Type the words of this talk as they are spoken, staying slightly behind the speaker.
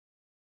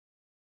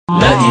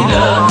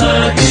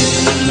إله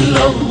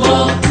إلا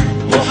الله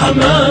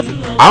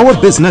محمد. Our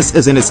business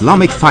is in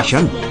Islamic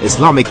fashion,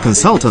 Islamic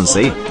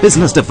consultancy,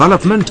 business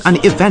development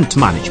and event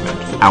management.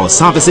 Our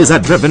services are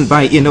driven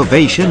by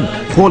innovation,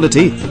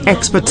 quality,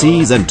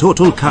 expertise and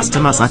total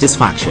customer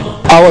satisfaction.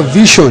 Our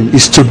vision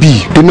is to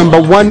be the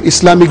 #1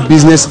 Islamic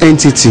business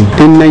entity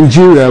in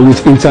Nigeria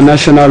with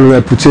international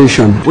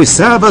reputation. We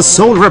serve as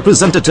sole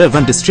representative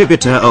and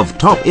distributor of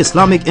top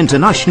Islamic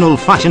international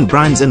fashion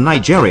brands in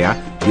Nigeria,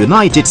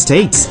 United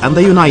States and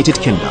the United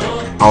Kingdom.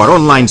 Our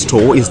online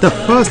store is the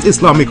first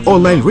Islamic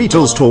online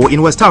retail store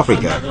in West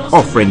Africa,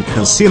 offering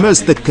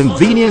consumers the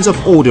convenience of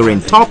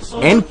ordering top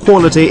and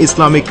quality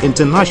Islamic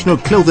international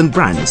clothing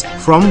brands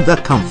from the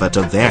comfort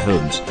of their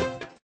homes.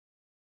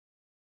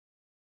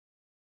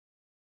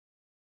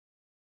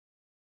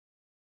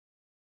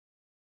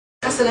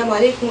 Assalamu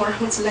alaikum wa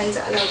rahmatullahi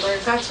ta'ala wa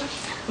barakatuh.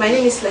 My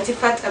name is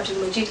Latifat Abdul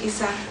Majid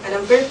Isa and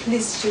I'm very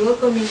pleased to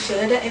welcome you to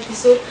another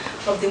episode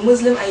of the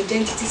Muslim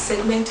Identity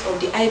segment of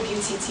the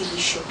iBeauty TV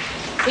show.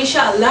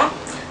 Inshallah,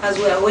 as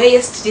we were aware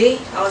yesterday,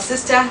 our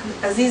sister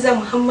Aziza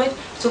Muhammad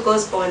took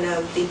us on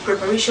the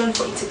preparation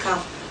for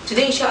ITHIKAF.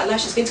 Today, inshallah,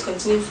 she's going to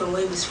continue from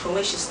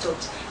where she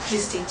stopped.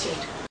 Please stay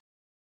tuned.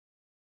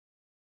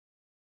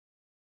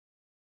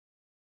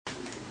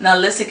 Now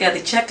let's look at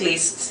the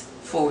checklist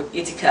for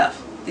ITHIKAF.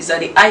 These are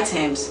the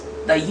items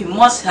that you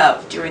must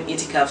have during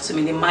ITHIKAF to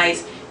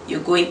minimize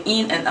your going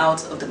in and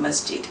out of the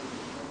masjid.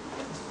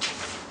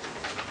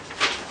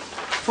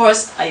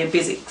 First are your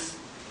basics.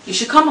 You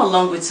should come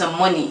along with some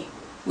money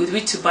with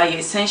which to buy your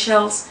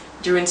essentials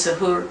during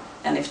Sahur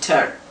and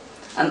Iftar.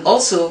 And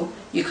also,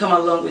 you come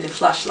along with a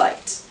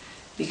flashlight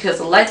because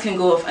the light can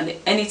go off at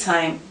any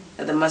time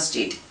at the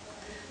masjid.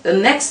 The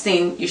next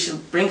thing you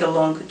should bring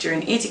along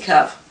during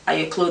ITHIKAF are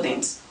your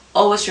clothing.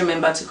 Always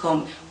remember to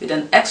come with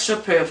an extra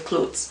pair of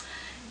clothes,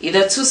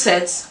 either 2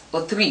 sets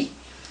or 3.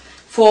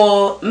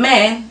 For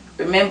men,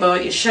 remember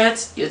your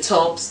shirts, your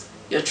tops,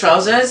 your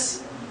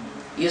trousers,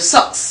 your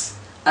socks.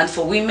 And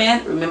for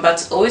women, remember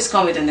to always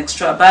come with an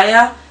extra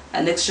abaya,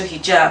 an extra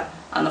hijab,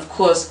 and of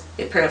course,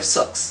 a pair of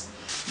socks.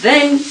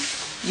 Then,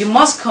 you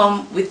must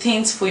come with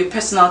things for your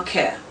personal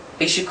care.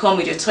 You should come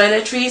with your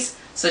toiletries,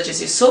 such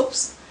as your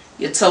soaps,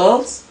 your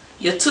towels,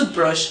 your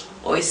toothbrush,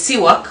 or a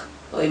siwak,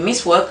 or a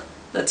miswak,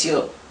 that's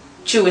your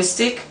chewing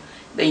stick.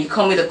 Then you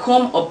come with a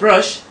comb or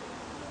brush,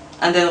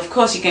 and then of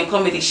course you can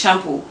come with a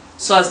shampoo,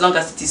 so as long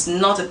as it is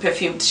not a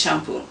perfumed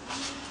shampoo.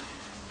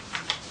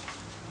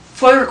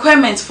 For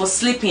requirements for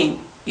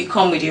sleeping, you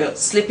come with your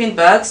sleeping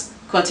bags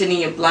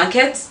containing your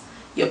blankets,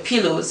 your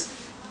pillows,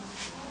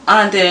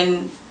 and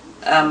then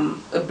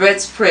a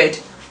bedspread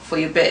for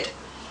your bed.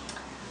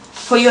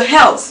 For your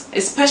health,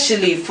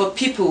 especially for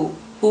people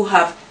who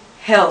have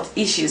health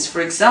issues,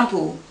 for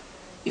example,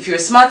 if you're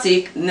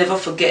asthmatic, never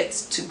forget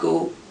to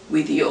go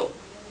with your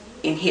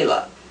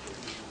inhaler.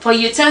 For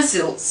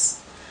utensils,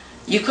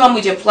 you come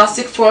with your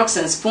plastic forks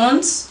and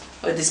spoons,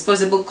 or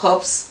disposable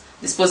cups,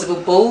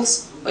 disposable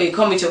bowls, or you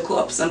come with your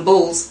cups and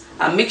bowls,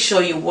 and make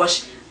sure you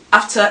wash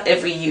after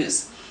every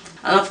use.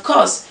 And of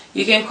course,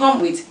 you can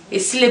come with a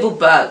sealable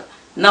bag.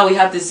 Now we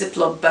have the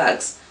Ziploc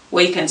bags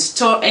where you can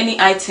store any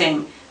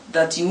item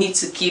that you need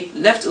to keep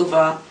left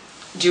over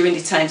during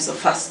the times of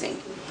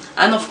fasting.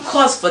 And of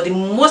course, for the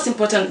most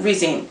important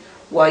reason,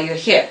 while you're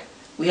here,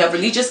 we have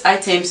religious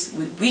items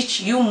with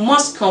which you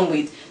must come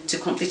with to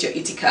complete your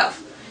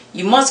ITHIKAF.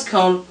 You must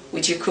come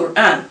with your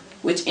Quran,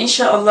 which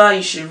inshallah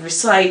you should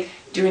recite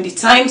during the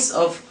times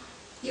of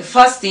your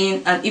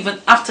fasting and even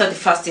after the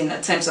fasting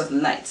at times of the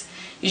night.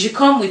 You should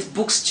come with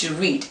books to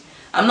read.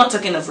 I'm not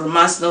talking of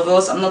romance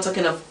novels, I'm not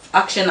talking of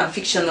action and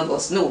fiction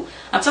novels, no.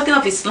 I'm talking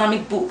of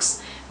Islamic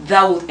books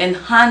that will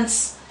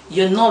enhance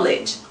your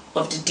knowledge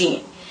of the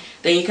deen.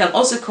 Then you can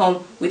also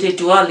come with a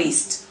dua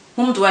list.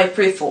 Whom do I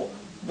pray for?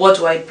 What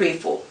do I pray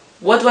for?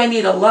 What do I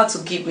need Allah to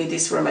give me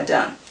this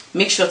Ramadan?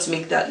 Make sure to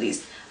make that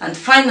list. And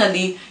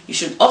finally, you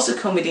should also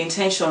come with the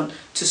intention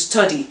to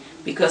study,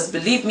 because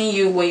believe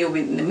me, when you're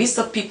in the midst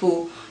of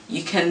people,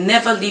 you can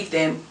never leave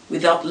them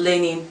without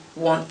learning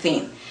one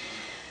thing.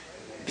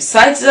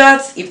 Besides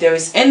that, if there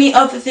is any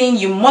other thing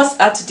you must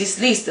add to this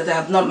list that I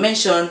have not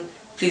mentioned,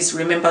 please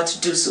remember to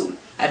do so.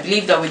 I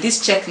believe that with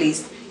this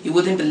checklist, you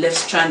wouldn't be left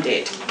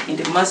stranded in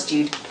the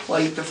masjid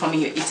while you're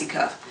performing your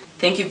ITHIKAF.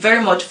 Thank you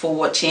very much for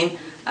watching.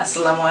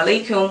 Assalamu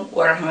alaikum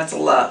wa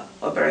rahmatullah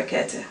wa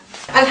barakatuh.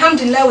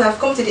 Alhamdulillah, we have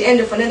come to the end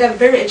of another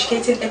very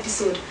educating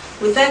episode.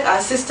 We thank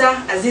our sister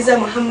Aziza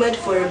Muhammad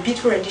for a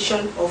beautiful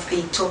rendition of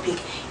the topic.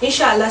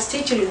 Inshallah,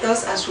 stay tuned with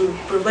us as we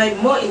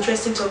provide more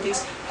interesting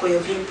topics for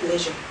your viewing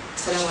pleasure.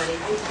 Assalamu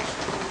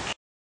alaikum.